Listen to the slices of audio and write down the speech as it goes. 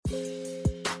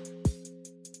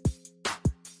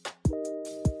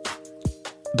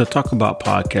The Talk About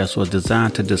podcast was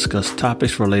designed to discuss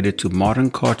topics related to modern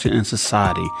culture and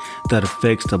society that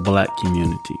affects the Black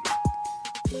community.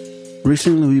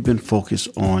 Recently, we've been focused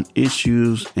on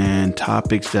issues and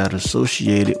topics that are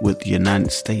associated with the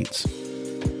United States.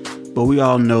 But we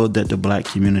all know that the Black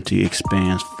community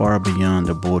expands far beyond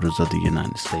the borders of the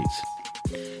United States.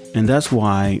 And that's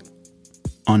why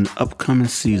on the upcoming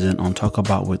season on Talk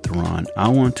About with Theron, I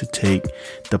want to take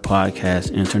the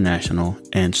podcast international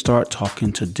and start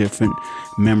talking to different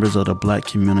members of the Black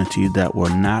community that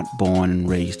were not born and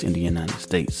raised in the United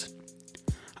States.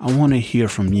 I want to hear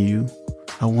from you.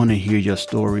 I want to hear your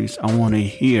stories. I want to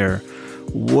hear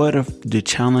what are the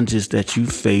challenges that you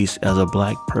face as a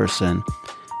Black person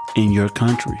in your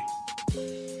country.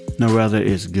 Now, whether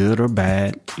it's good or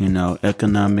bad,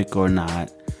 economic or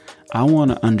not, I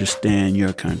want to understand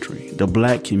your country. The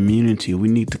Black community, we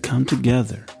need to come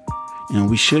together, and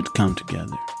we should come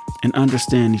together and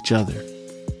understand each other.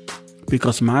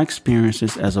 Because my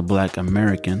experiences as a Black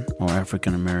American or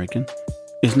African American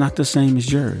is not the same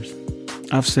as yours.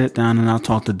 I've sat down and I've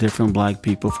talked to different Black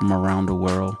people from around the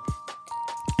world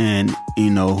and,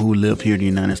 who live here in the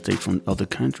United States from other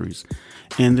countries.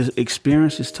 And the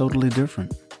experience is totally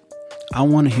different. I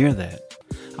want to hear that.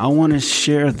 I want to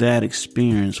share that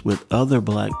experience with other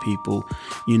Black people.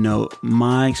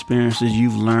 My experiences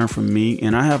you've learned from me,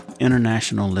 and I have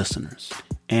international listeners.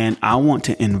 And I want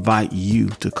to invite you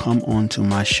to come onto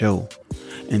my show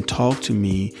and talk to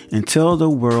me and tell the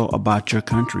world about your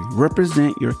country.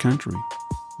 Represent your country.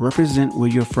 Represent where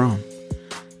you're from.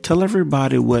 Tell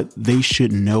everybody what they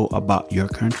should know about your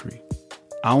country.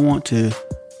 I want to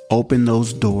open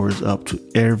those doors up to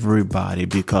everybody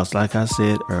because, like I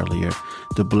said earlier,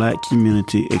 the Black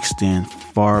community extends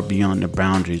far beyond the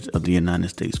boundaries of the United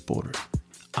States border.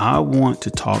 I want to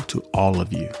talk to all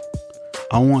of you.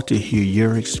 I want to hear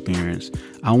your experience.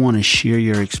 I want to share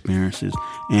your experiences,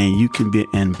 and you can be an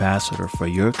ambassador for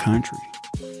your country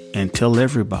and tell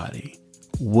everybody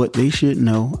what they should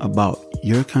know about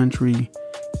your country,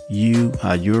 you,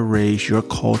 how you're raised, your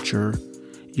culture,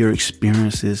 your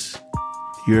experiences,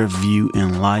 your view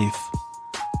in life,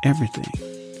 everything.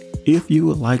 If you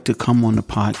would like to come on the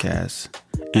podcast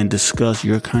and discuss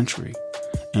your country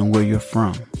and where you're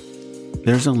from,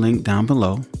 there's a link down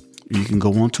below. You can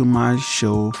go onto my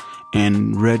show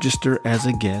and register as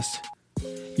a guest.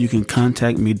 You can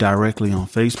contact me directly on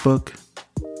Facebook.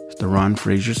 It's Theron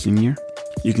Frazier Sr.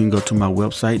 You can go to my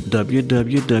website,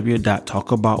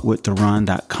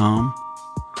 www.talkaboutwiththeron.com.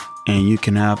 And you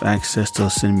can have access to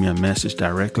send me a message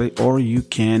directly, or you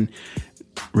can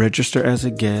register as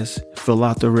a guest, fill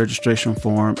out the registration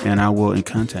form, and I will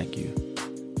contact you.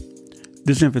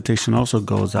 This invitation also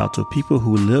goes out to people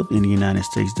who live in the United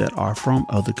States that are from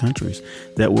other countries,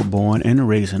 that were born and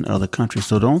raised in other countries.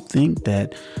 So don't think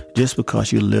that just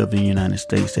because you live in the United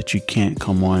States that you can't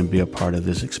come on and be a part of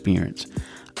this experience.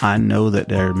 I know that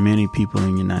there are many people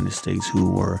in the United States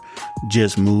who were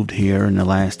just moved here in the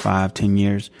last 5-10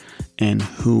 years and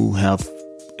who have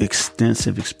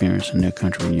extensive experience in their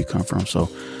country where you come from.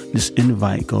 So this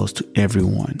invite goes to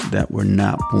everyone that were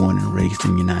not born and raised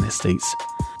in the United States.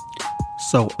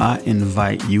 So I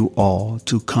invite you all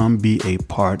to come be a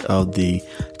part of the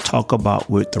Talk About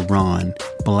with Theron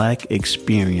Black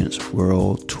Experience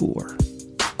World Tour.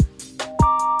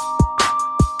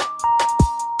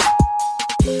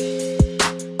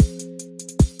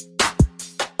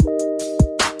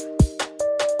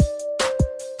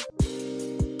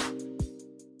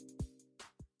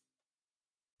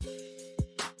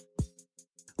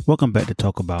 Welcome back to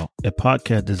Talk About, a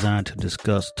podcast designed to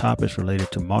discuss topics related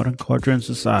to modern culture and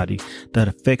society that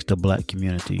affects the Black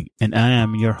community. And I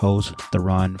am your host,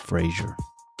 Theron Frazier.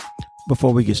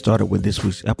 Before we get started with this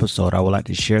week's episode, I would like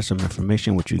to share some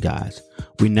information with you guys.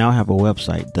 We now have a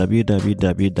website,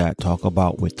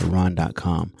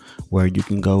 www.talkaboutwiththeron.com, where you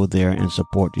can go there and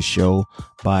support the show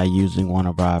by using one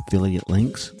of our affiliate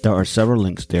links. There are several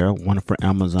links there, one for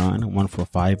Amazon, one for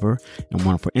Fiverr, and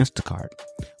one for Instacart.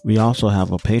 We also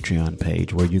have a Patreon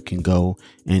page where you can go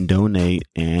and donate.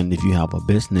 And if you have a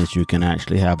business, you can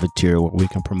actually have a tier where we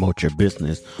can promote your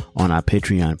business on our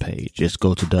Patreon page. Just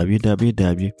go to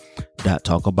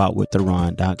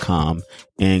www.talkaboutwiththeron.com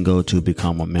and go to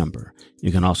become a member.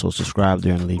 You can also subscribe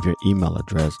there and leave your email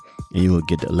address, and you will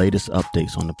get the latest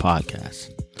updates on the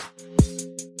podcast.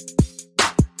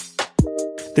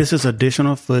 This is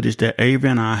additional footage that Avery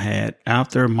and I had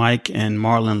after Mike and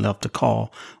Marlon left the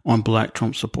call on Black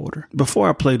Trump supporter. Before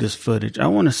I play this footage, I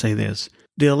want to say this.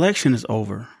 The election is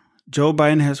over. Joe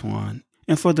Biden has won.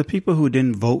 And for the people who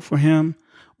didn't vote for him,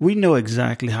 we know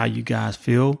exactly how you guys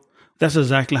feel. That's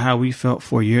exactly how we felt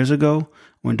 4 years ago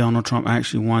when Donald Trump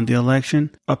actually won the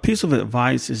election. A piece of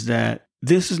advice is that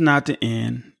this is not the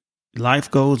end.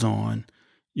 Life goes on.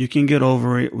 You can get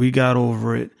over it. We got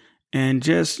over it. And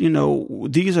just,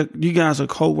 you guys are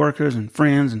co-workers and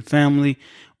friends and family.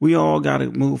 We all got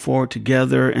to move forward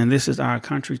together. And this is our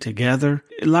country together.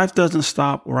 Life doesn't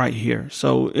stop right here.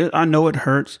 So I know it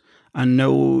hurts. I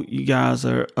know you guys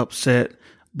are upset,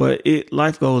 but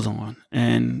life goes on,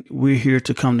 and we're here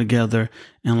to come together,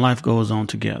 and life goes on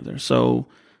together. So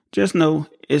just know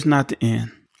it's not the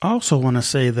end. I also want to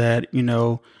say that,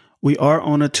 we are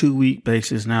on a 2-week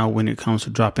basis now when it comes to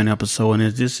dropping episode,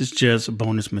 and this is just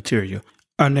bonus material.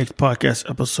 Our next podcast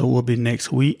episode will be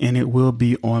next week, and it will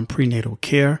be on prenatal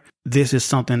care. This is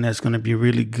something that's going to be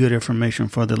really good information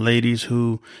for the ladies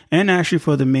and actually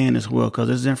for the men as well, because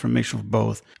there's information for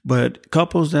both. But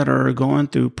couples that are going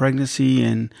through pregnancy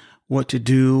and what to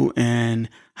do and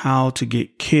how to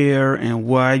get care and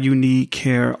why you need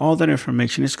care, all that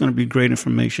information, it's going to be great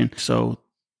information. So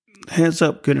heads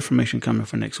up, good information coming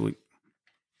for next week.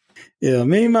 Yeah,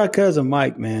 me and my cousin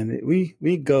Mike, man, we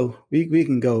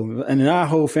can go, and our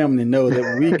whole family know that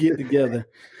when we get together,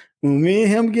 when me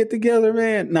and him get together,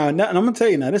 man. Now I'm gonna tell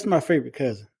you now, this is my favorite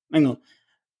cousin.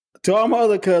 To all my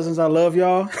other cousins, I love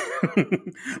y'all,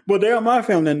 but they're my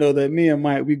family that know that me and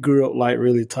Mike, we grew up like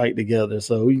really tight together,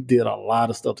 so we did a lot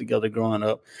of stuff together growing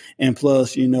up, and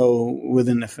plus,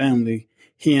 within the family,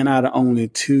 he and I are the only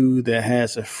two that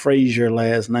has a Frazier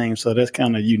last name. So that's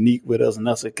kind of unique with us. And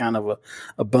that's a kind of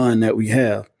a bond that we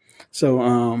have.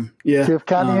 So, yeah. Tiff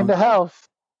County in the house.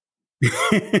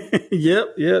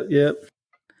 Yep.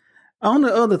 On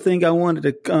the other thing I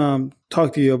wanted to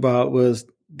talk to you about was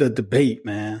the debate,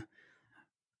 man.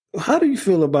 How do you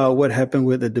feel about what happened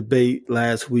with the debate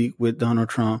last week with Donald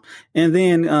Trump? And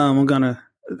then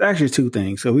actually two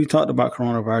things. So we talked about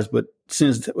coronavirus, but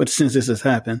since this has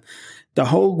happened, the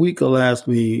whole week of last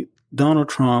week, Donald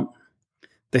Trump,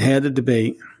 they had the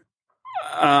debate.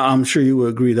 I'm sure you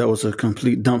would agree that was a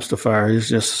complete dumpster fire. It's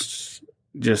just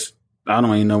I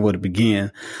don't even know where to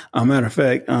begin. A matter of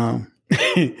fact,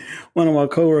 one of my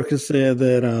coworkers said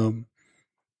that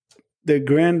their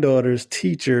granddaughter's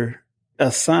teacher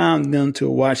assigned them to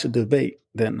watch the debate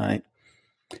that night.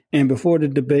 And before the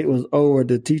debate was over,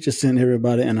 the teacher sent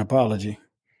everybody an apology,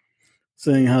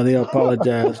 saying how they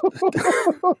apologized.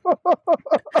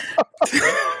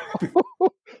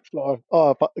 Sorry.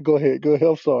 Oh, go ahead.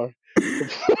 I'm sorry.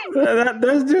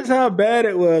 That's just how bad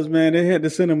it was, man. They had to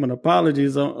send them an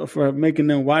apology for making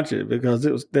them watch it because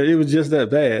it was just that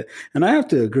bad. And I have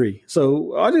to agree.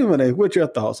 So I just want to, what's your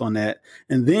thoughts on that?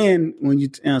 And then when you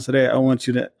answer that, I want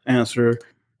you to answer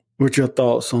what's your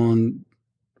thoughts on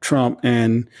Trump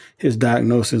and his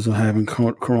diagnosis of having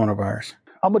coronavirus.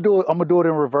 I'm gonna do it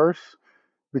in reverse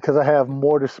because I have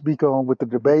more to speak on with the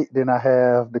debate than I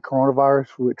have the coronavirus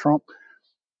with Trump.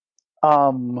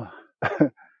 I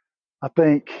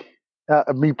think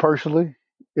me personally,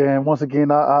 and once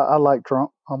again, I like Trump.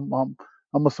 I'm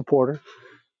a supporter,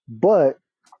 but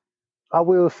I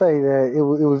will say that it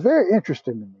was very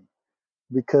interesting to me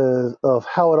because of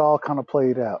how it all kind of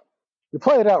played out. It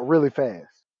played out really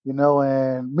fast,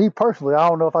 And me personally, I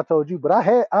don't know if I told you, but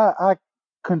I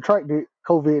contracted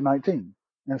COVID-19,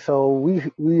 and so we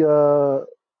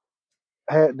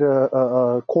had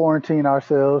to quarantine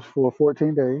ourselves for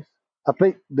 14 days. I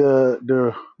think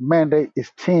the mandate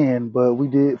is 10, but we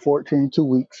did 14, 2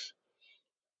 weeks.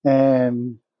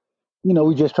 And,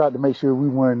 we just tried to make sure we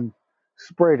wouldn't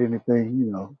spread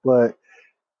anything, But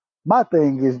my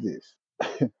thing is this.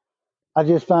 I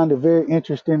just found it very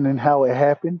interesting in how it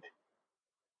happened.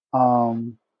 I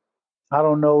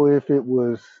don't know if it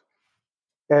was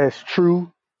as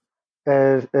true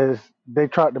as they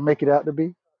tried to make it out to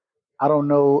be. I don't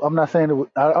know. I'm not saying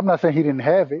he didn't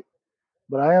have it.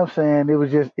 But I am saying it was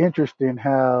just interesting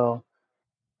how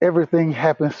everything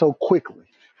happened so quickly.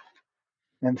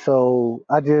 And so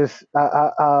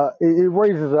it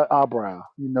raises an eyebrow.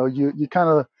 You kind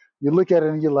of, you look at it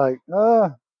and you're like,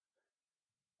 I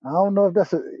don't know if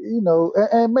that's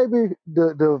and maybe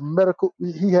the medical,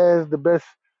 he has the best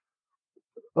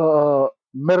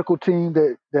medical team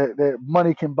that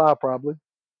money can buy probably.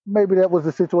 Maybe that was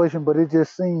the situation, but it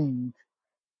just seemed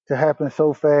to happen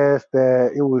so fast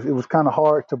that it was kind of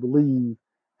hard to believe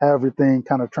how everything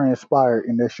kind of transpired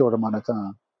in that short amount of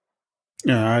time.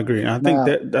 Yeah, I agree. I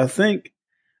think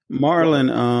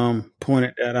Marlon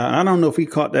pointed that out. I don't know if he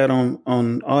caught that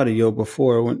on audio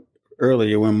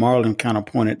earlier when Marlon kind of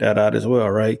pointed that out as well,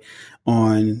 right?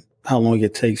 On how long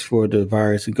it takes for the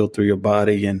virus to go through your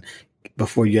body and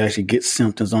before you actually get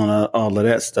symptoms on all of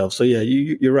that stuff. So yeah,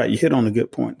 you're right. You hit on a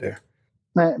good point there.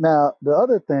 Now the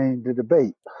other thing, the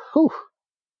debate. Whew,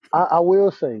 I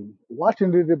will say,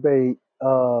 watching the debate,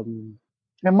 and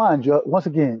mind you, once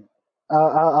again,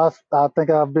 I think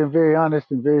I've been very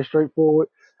honest and very straightforward.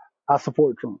 I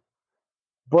support Trump.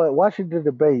 But watching the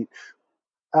debates,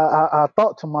 I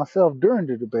thought to myself during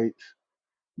the debates,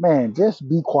 man, just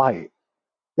be quiet.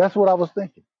 That's what I was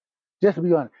thinking. Just to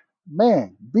be honest,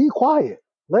 man, be quiet.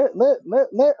 Let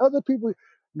other people.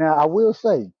 Now, I will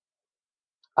say,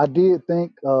 I did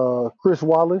think Chris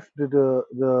Wallace,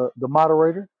 the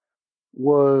moderator,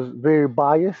 was very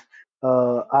biased.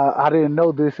 I didn't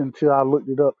know this until I looked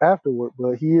it up afterward,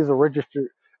 but he is a registered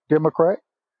Democrat.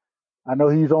 I know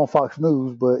he's on Fox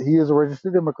News, but he is a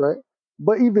registered Democrat.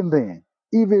 But even then,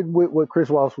 even with what Chris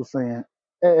Wallace was saying,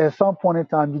 at some point in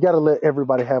time, you got to let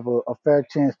everybody have a fair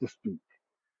chance to speak.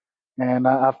 And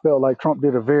I felt like Trump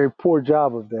did a very poor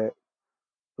job of that.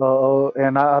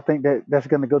 And I think that that's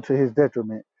going to go to his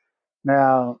detriment.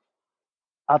 Now,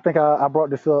 I think I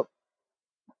brought this up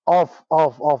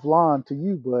offline to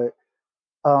you, but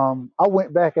I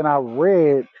went back and I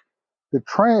read the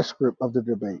transcript of the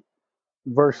debate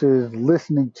versus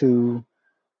listening to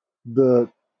the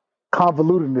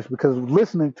convolutedness, because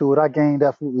listening to it, I gained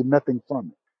absolutely nothing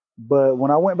from it. But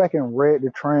when I went back and read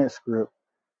the transcript,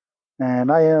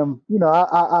 and I am,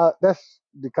 I that's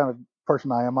the kind of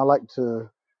person I am. I like to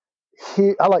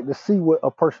hear, I like to see what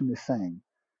a person is saying.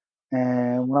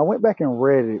 And when I went back and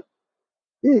read it,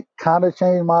 it kind of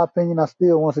changed my opinion. I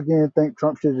still, once again, think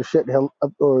Trump should have shut the hell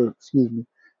up, or excuse me,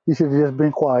 he should have just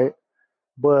been quiet.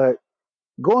 But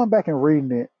going back and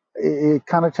reading it, it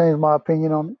kind of changed my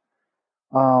opinion on it.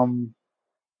 Um,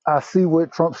 I see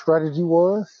what Trump's strategy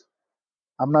was.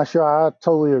 I'm not sure I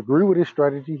totally agree with his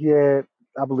strategy. He had,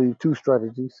 I believe, two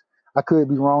strategies. I could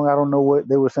be wrong. I don't know what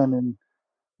they were saying in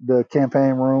the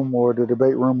campaign room or the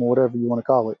debate room or whatever you want to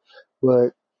call it.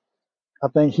 But I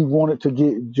think he wanted to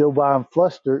get Joe Biden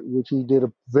flustered, which he did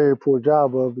a very poor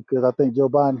job of, because I think Joe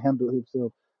Biden handled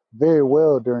himself very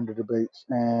well during the debates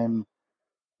and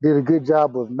did a good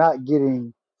job of not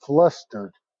getting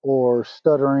flustered or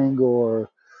stuttering or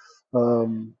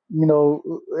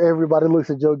everybody looks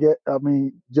at Joe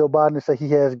Biden and say he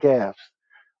has gaffes.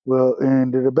 Well,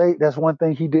 in the debate, that's one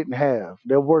thing he didn't have.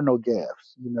 There were no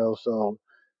gaffes, so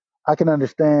I can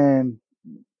understand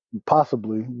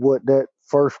possibly what that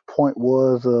first point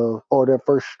was, or that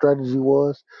first strategy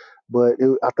was, but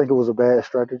I think it was a bad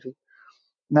strategy.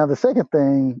 Now, the second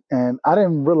thing, and I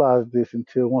didn't realize this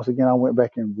until once again I went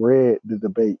back and read the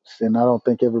debates, and I don't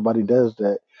think everybody does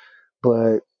that.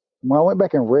 But when I went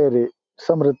back and read it,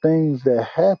 some of the things that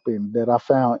happened that I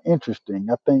found interesting,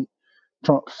 I think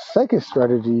Trump's second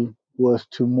strategy was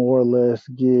to more or less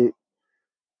get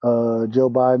Joe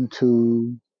Biden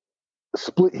to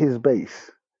split his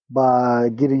base by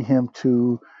getting him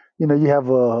to, you have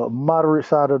a moderate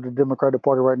side of the Democratic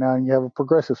Party right now, and you have a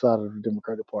progressive side of the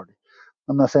Democratic Party.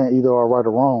 I'm not saying either are right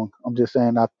or wrong. I'm just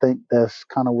saying I think that's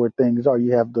kind of where things are.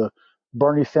 You have the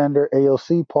Bernie Sanders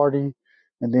AOC party,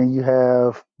 and then you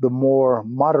have the more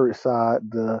moderate side,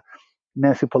 the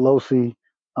Nancy Pelosi,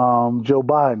 Joe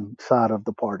Biden side of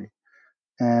the party.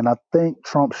 And I think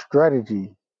Trump's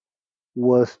strategy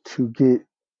was to get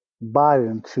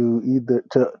Biden to either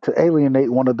to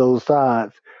alienate one of those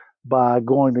sides by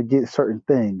going to get certain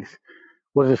things.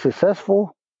 Was it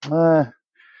successful?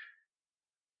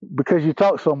 Because you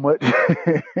talk so much,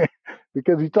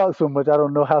 because you talk so much, I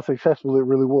don't know how successful it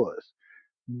really was.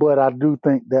 But I do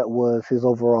think that was his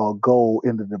overall goal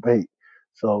in the debate.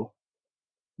 So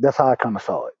that's how I kind of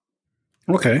saw it.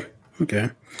 Okay.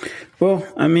 Well,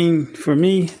 I mean, for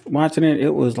me, watching it,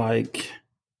 it was like,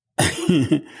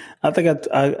 I think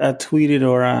I tweeted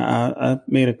or I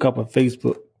made a couple of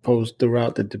Facebook posts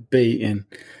throughout the debate, and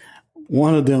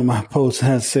one of them I posted,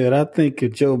 I said, I think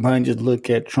if Joe Biden just look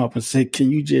at Trump and say,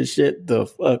 "Can you just shut the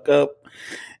fuck up?"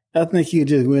 I think he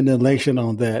just win the election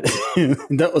on that.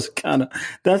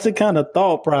 That's the kind of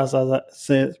thought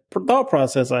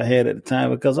process I had at the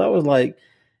time, because I was like,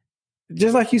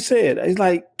 just like you said, it's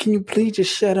like, can you please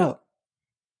just shut up?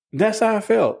 That's how I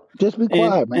felt. Just be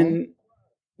quiet, man. And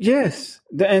yes,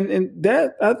 and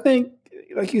that, I think,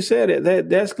 like you said,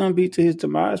 that's going to be to his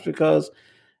demise, because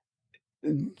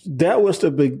that was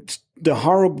the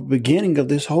horrible beginning of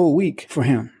this whole week for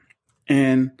him.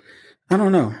 And I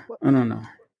don't know.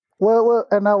 Well,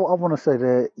 and I want to say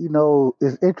that,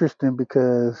 it's interesting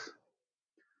because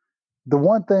the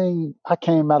one thing I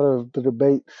came out of the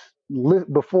debates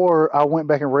before I went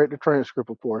back and read the transcript,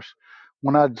 of course,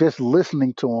 when I just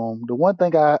listening to him, the one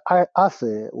thing I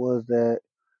said was that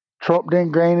Trump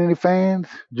didn't gain any fans,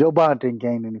 Joe Biden didn't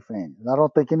gain any fans. I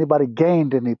don't think anybody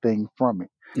gained anything from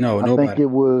it. No, I nobody. think it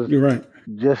was You're right.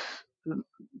 just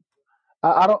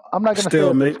I don't. I'm not going to say a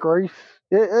Stalemate. disgrace.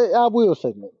 I will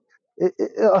say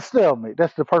that a stalemate.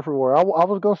 That's the perfect word. I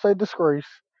was going to say disgrace,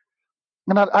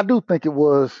 and I do think it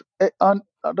was.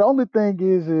 The only thing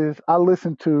is I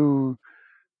listened to.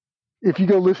 If you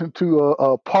go listen to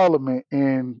a parliament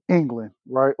in England,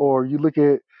 right, or you look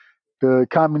at the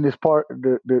Communist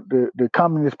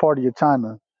Party of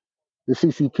China, the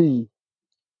CCP,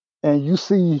 and you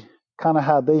see kind of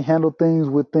how they handle things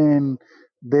within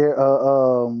their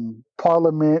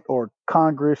parliament or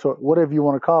Congress or whatever you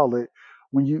want to call it.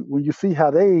 When you see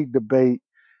how they debate,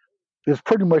 it's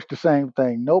pretty much the same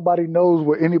thing. Nobody knows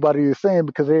what anybody is saying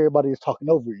because everybody is talking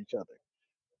over each other,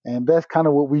 and that's kind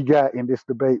of what we got in this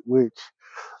debate, which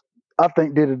I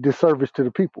think did a disservice to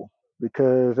the people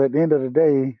because at the end of the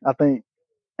day, I think,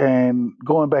 and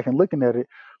going back and looking at it,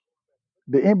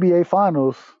 the NBA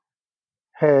Finals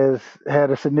has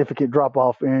had a significant drop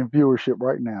off in viewership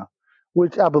right now,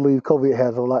 which I believe COVID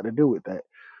has a lot to do with that.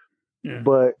 Yeah.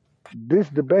 But this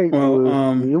debate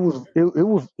Well,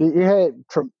 it had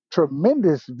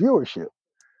tremendous viewership.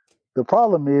 The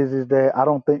problem is that I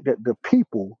don't think that the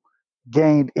people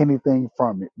gained anything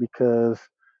from it because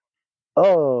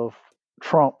of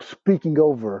Trump speaking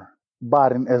over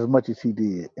Biden as much as he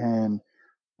did, and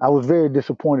I was very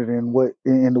disappointed in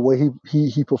the way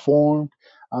he performed.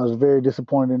 I was very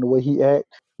disappointed in the way he acted.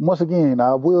 Once again,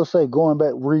 I will say, going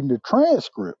back reading the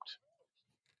transcript,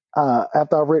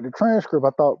 after I read the transcript,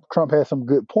 I thought Trump had some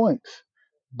good points,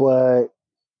 but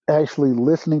actually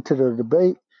listening to the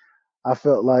debate, I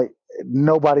felt like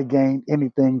nobody gained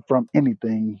anything from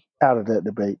anything out of that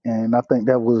debate, and I think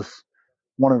that was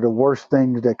one of the worst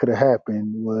things that could have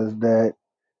happened was that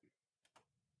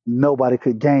nobody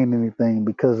could gain anything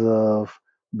because of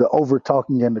the over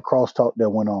talking and the crosstalk that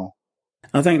went on.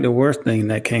 I think the worst thing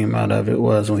that came out of it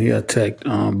was when he attacked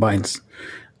Biden's.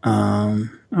 I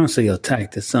don't say he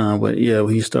attacked his son, but yeah,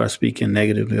 when he started speaking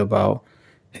negatively about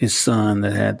his son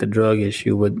that had the drug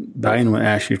issue, with Biden was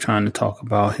actually trying to talk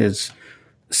about his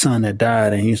son that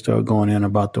died, and he started going in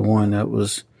about the one that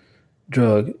was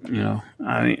drug.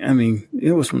 I mean,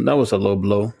 that was a low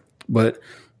blow, but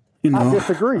I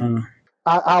disagree.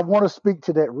 uh, I want to speak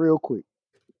to that real quick,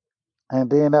 and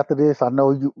then after this, I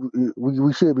know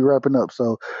we should be wrapping up.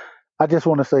 So I just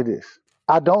want to say this: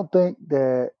 I don't think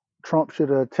that Trump should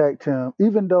have attacked him,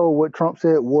 even though what Trump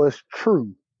said was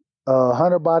true.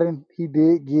 Hunter Biden, he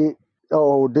did get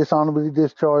dishonorably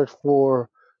discharged for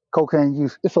cocaine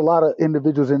use. It's a lot of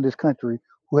individuals in this country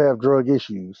who have drug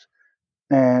issues,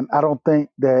 and I don't think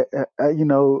that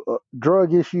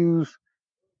drug issues.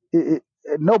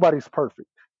 Nobody's perfect,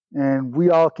 and we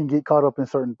all can get caught up in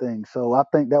certain things. So I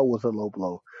think that was a low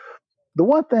blow. The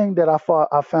one thing that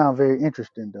I found very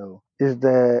interesting though is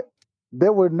that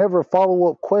there were never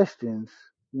follow up questions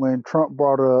when Trump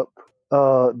brought up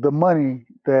the money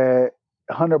that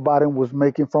Hunter Biden was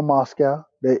making from Moscow.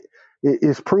 That it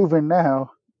is proven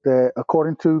now that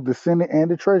according to the Senate and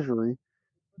the Treasury,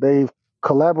 they've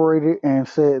collaborated and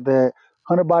said that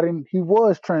Hunter Biden he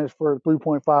was transferred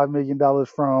 $3.5 million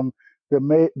from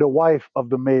the wife of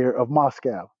the mayor of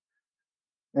Moscow.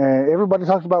 And everybody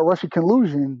talks about Russian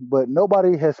collusion, but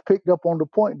nobody has picked up on the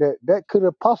point that that could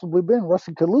have possibly been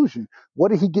Russian collusion.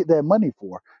 What did he get that money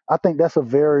for? I think that's a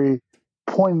very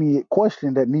poignant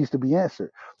question that needs to be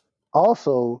answered.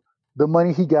 Also, the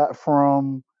money he got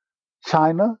from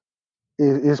China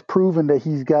is proven that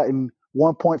he's gotten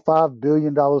 $1.5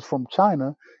 billion from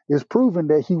China. Is proven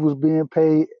that he was being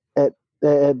paid at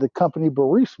the company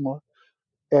Burisma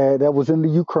that was in the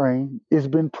Ukraine. It's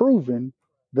been proven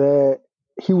that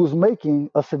he was making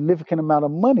a significant amount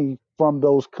of money from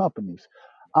those companies.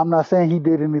 I'm not saying he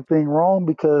did anything wrong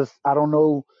because I don't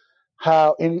know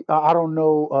I don't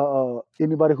know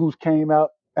anybody who's came out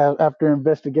after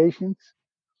investigations,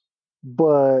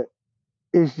 but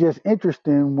it's just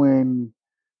interesting when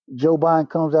Joe Biden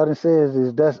comes out and says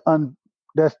is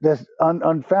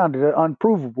unfounded,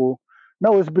 unprovable.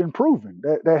 No, it's been proven.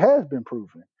 That has been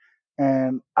proven.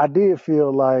 And I did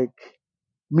feel like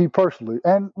me personally,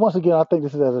 and once again, I think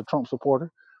this is as a Trump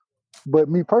supporter, but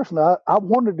me personally, I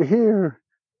wanted to hear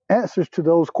answers to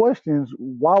those questions.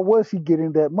 Why was he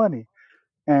getting that money?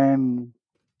 And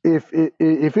if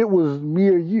it was me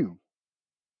or you,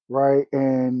 right,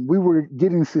 and we were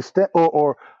getting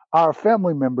or our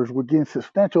family members were getting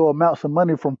substantial amounts of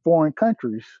money from foreign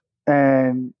countries,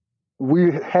 and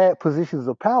we had positions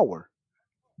of power,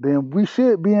 then we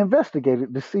should be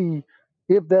investigated to see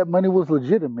if that money was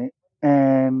legitimate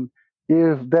and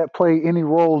if that played any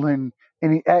role in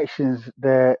any actions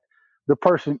that the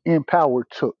person in power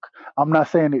took. I'm not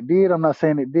saying it did. I'm not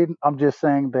saying it didn't. I'm just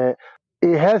saying that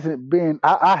it hasn't been,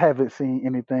 I haven't seen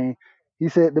anything. He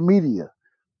said the media.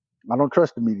 I don't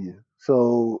trust the media.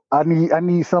 So I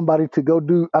need somebody to go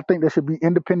do. I think there should be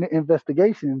independent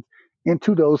investigations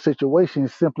into those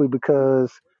situations simply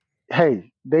because,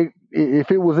 hey,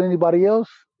 if it was anybody else,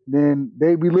 then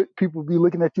people be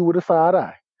looking at you with a side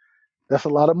eye. That's a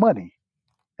lot of money,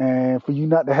 and for you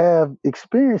not to have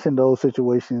experience in those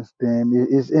situations, then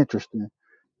it's interesting.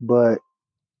 But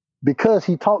because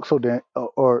he talks so damn,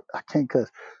 or I can't cuss,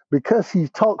 because he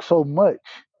talks so much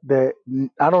that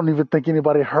I don't even think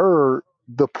anybody heard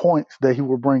the points that he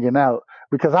was bringing out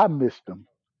because I missed them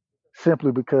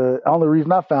simply because the only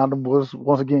reason I found them was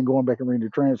once again going back and reading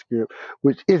the transcript,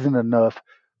 which isn't enough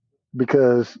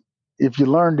because if you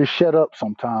learn to shut up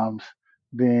sometimes,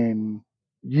 then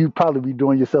you probably be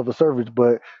doing yourself a service,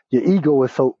 but your ego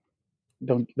is so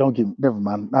don't get never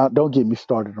mind. Don't get me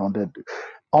started on that.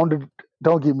 On the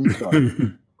don't get me started.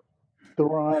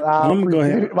 Theron, I I'm gonna go appreciate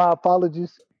ahead. it. My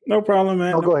apologies. No problem,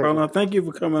 man. No, No go ahead. problem. Thank you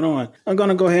for coming on. I'm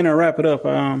gonna go ahead and wrap it up.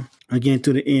 Again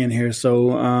to the end here.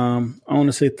 So I want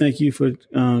to say thank you for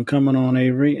coming on,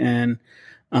 Avery, and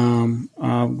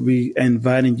we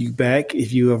inviting you back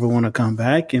if you ever want to come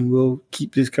back, and we'll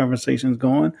keep these conversations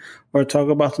going or talk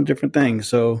about some different things.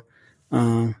 So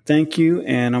thank you,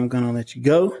 and I'm gonna let you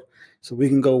go so we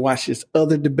can go watch this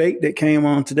other debate that came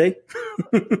on today.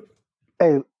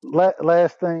 Hey,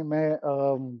 last thing, man.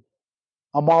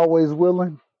 I'm always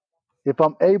willing. If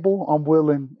I'm able, I'm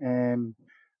willing, and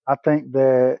I think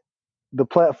that the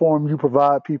platform you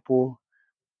provide people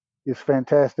is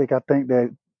fantastic. I think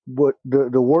that what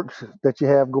the works that you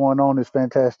have going on is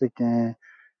fantastic, and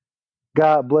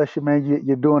God bless you, man.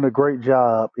 You're doing a great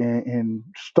job in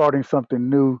starting something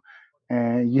new,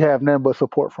 and you have nothing but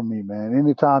support from me, man.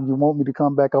 Anytime you want me to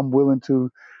come back, I'm willing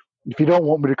to. If you don't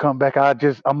want me to come back, I'm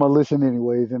gonna listen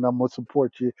anyways, and I'm gonna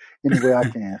support you any way I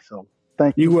can. So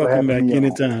thank You're you for welcome having back me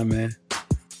on. anytime, man.